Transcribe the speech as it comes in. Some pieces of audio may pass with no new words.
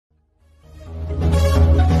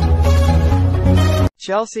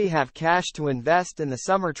Chelsea have cash to invest in the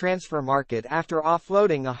summer transfer market after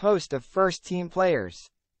offloading a host of first-team players.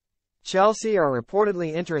 Chelsea are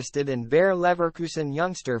reportedly interested in Bayer Leverkusen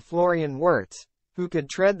youngster Florian Wirtz, who could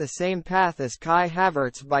tread the same path as Kai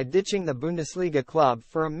Havertz by ditching the Bundesliga club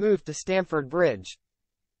for a move to Stamford Bridge.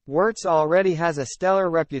 Wirtz already has a stellar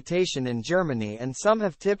reputation in Germany, and some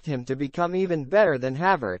have tipped him to become even better than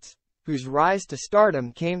Havertz, whose rise to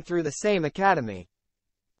stardom came through the same academy.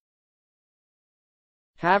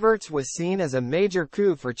 Havertz was seen as a major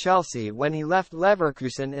coup for Chelsea when he left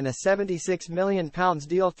Leverkusen in a £76 million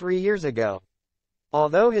deal 3 years ago.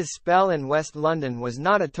 Although his spell in West London was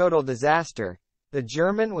not a total disaster, the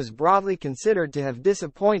German was broadly considered to have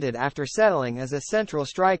disappointed after settling as a central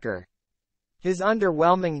striker. His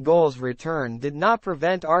underwhelming goals return did not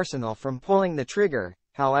prevent Arsenal from pulling the trigger,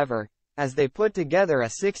 however, as they put together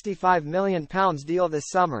a £65 million deal this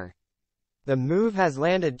summer. The move has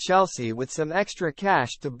landed Chelsea with some extra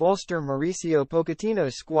cash to bolster Mauricio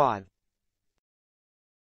Pochettino's squad.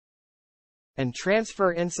 And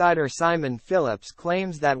transfer insider Simon Phillips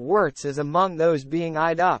claims that Wirtz is among those being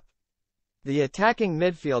eyed up. The attacking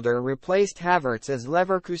midfielder replaced Havertz as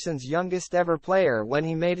Leverkusen's youngest ever player when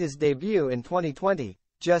he made his debut in 2020,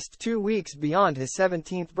 just 2 weeks beyond his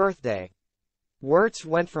 17th birthday. Wirtz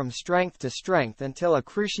went from strength to strength until a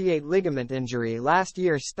cruciate ligament injury last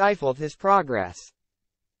year stifled his progress.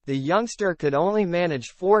 The youngster could only manage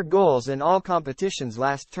 4 goals in all competitions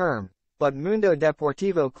last term, but Mundo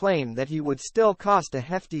Deportivo claimed that he would still cost a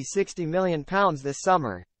hefty £60 million this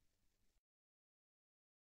summer.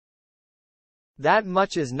 That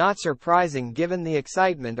much is not surprising given the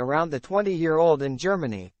excitement around the 20-year-old in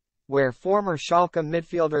Germany, where former Schalke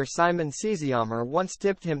midfielder Simon Sisiamer once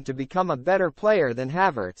tipped him to become a better player than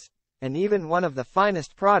Havertz, and even one of the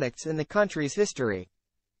finest products in the country's history.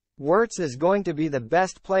 Wirtz is going to be the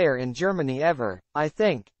best player in Germany ever, I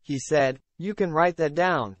think, he said. You can write that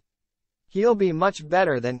down. He'll be much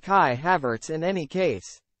better than Kai Havertz in any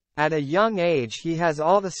case. At a young age he has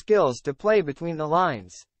all the skills to play between the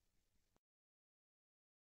lines,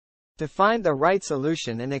 to find the right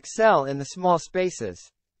solution and excel in the small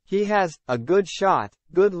spaces. He has a good shot,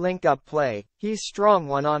 good link-up play, he's strong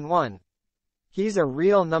one-on-one. He's a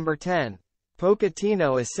real number 10.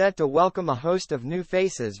 Pochettino is set to welcome a host of new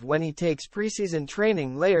faces when he takes preseason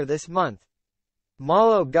training later this month.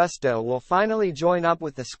 Malo Gusto will finally join up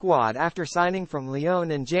with the squad after signing from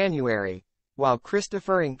Lyon in January, while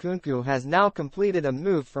Christopher Nkunku has now completed a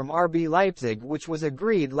move from RB Leipzig which was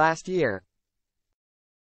agreed last year.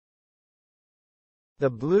 The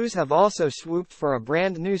Blues have also swooped for a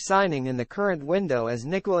brand new signing in the current window as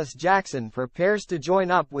Nicholas Jackson prepares to join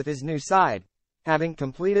up with his new side, having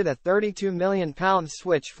completed a £32 million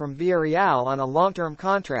switch from Villarreal on a long-term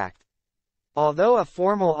contract. Although a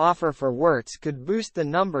formal offer for Wirtz could boost the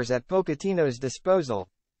numbers at Pochettino's disposal,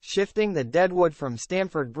 shifting the Deadwood from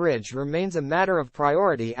Stamford Bridge remains a matter of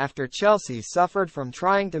priority after Chelsea suffered from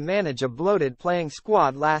trying to manage a bloated playing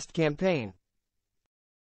squad last campaign.